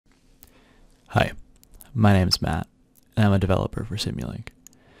My name is Matt, and I'm a developer for Simulink.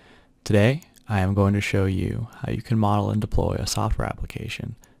 Today, I am going to show you how you can model and deploy a software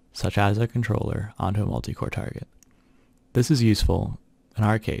application, such as a controller, onto a multi-core target. This is useful, in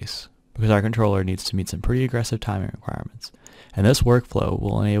our case, because our controller needs to meet some pretty aggressive timing requirements, and this workflow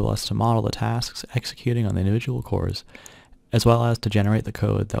will enable us to model the tasks executing on the individual cores, as well as to generate the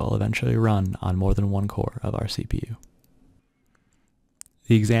code that will eventually run on more than one core of our CPU.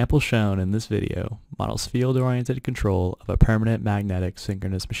 The example shown in this video models field-oriented control of a permanent magnetic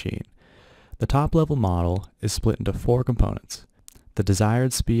synchronous machine. The top-level model is split into four components: the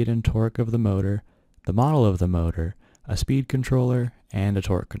desired speed and torque of the motor, the model of the motor, a speed controller, and a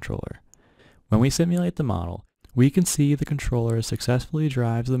torque controller. When we simulate the model, we can see the controller successfully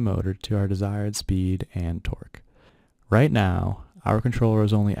drives the motor to our desired speed and torque. Right now, our controller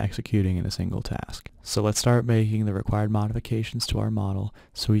is only executing in a single task. So let's start making the required modifications to our model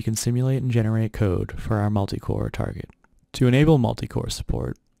so we can simulate and generate code for our multi-core target. To enable multi-core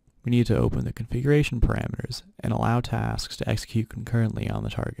support, we need to open the configuration parameters and allow tasks to execute concurrently on the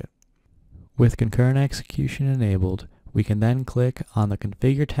target. With concurrent execution enabled, we can then click on the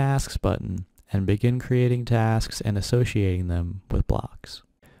Configure Tasks button and begin creating tasks and associating them with blocks.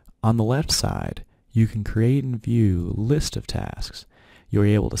 On the left side, you can create and view a list of tasks. You're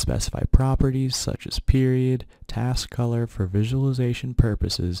able to specify properties such as period, task color for visualization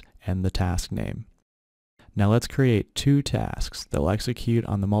purposes, and the task name. Now let's create two tasks that will execute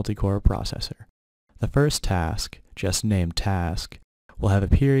on the multi-core processor. The first task, just named task, will have a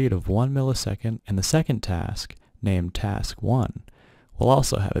period of 1 millisecond, and the second task, named task 1, will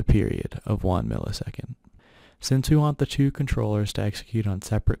also have a period of 1 millisecond. Since we want the two controllers to execute on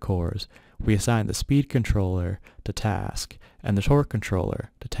separate cores, we assign the speed controller to task and the torque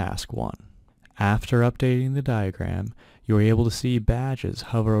controller to task 1. After updating the diagram, you are able to see badges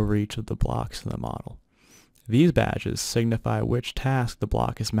hover over each of the blocks in the model. These badges signify which task the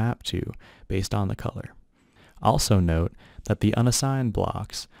block is mapped to based on the color. Also note that the unassigned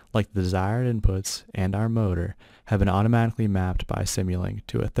blocks, like the desired inputs and our motor, have been automatically mapped by Simulink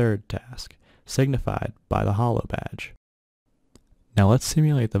to a third task, signified by the hollow badge. Now let's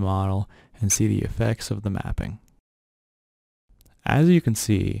simulate the model and see the effects of the mapping. As you can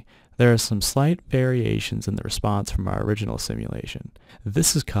see, there are some slight variations in the response from our original simulation.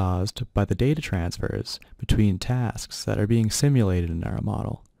 This is caused by the data transfers between tasks that are being simulated in our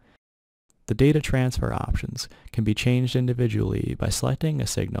model. The data transfer options can be changed individually by selecting a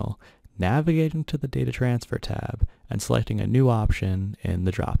signal, navigating to the Data Transfer tab, and selecting a new option in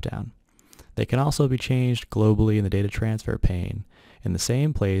the drop-down. They can also be changed globally in the data transfer pane, in the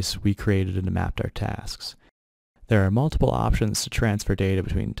same place we created and mapped our tasks. There are multiple options to transfer data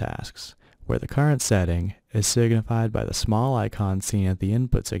between tasks, where the current setting is signified by the small icon seen at the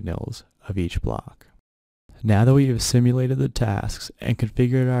input signals of each block. Now that we have simulated the tasks and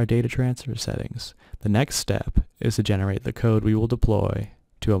configured our data transfer settings, the next step is to generate the code we will deploy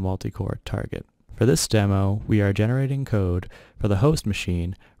to a multi-core target. For this demo, we are generating code for the host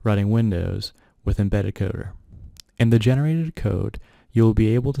machine running Windows with embedded coder. In the generated code, you will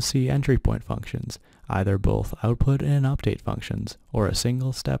be able to see entry point functions, either both output and update functions, or a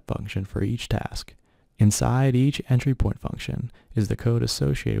single step function for each task. Inside each entry point function is the code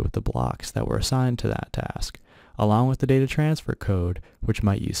associated with the blocks that were assigned to that task, along with the data transfer code, which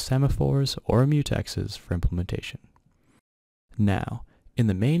might use semaphores or mutexes for implementation. Now, in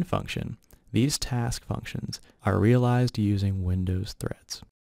the main function, these task functions are realized using Windows threads.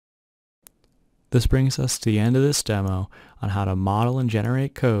 This brings us to the end of this demo on how to model and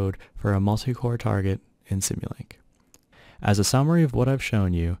generate code for a multi-core target in Simulink. As a summary of what I've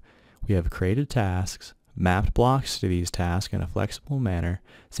shown you, we have created tasks, mapped blocks to these tasks in a flexible manner,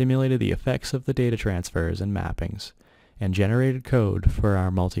 simulated the effects of the data transfers and mappings, and generated code for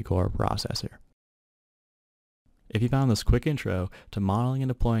our multi-core processor. If you found this quick intro to modeling and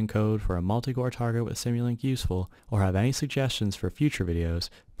deploying code for a multi-core target with Simulink useful, or have any suggestions for future videos,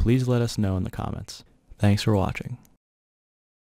 please let us know in the comments. Thanks for watching.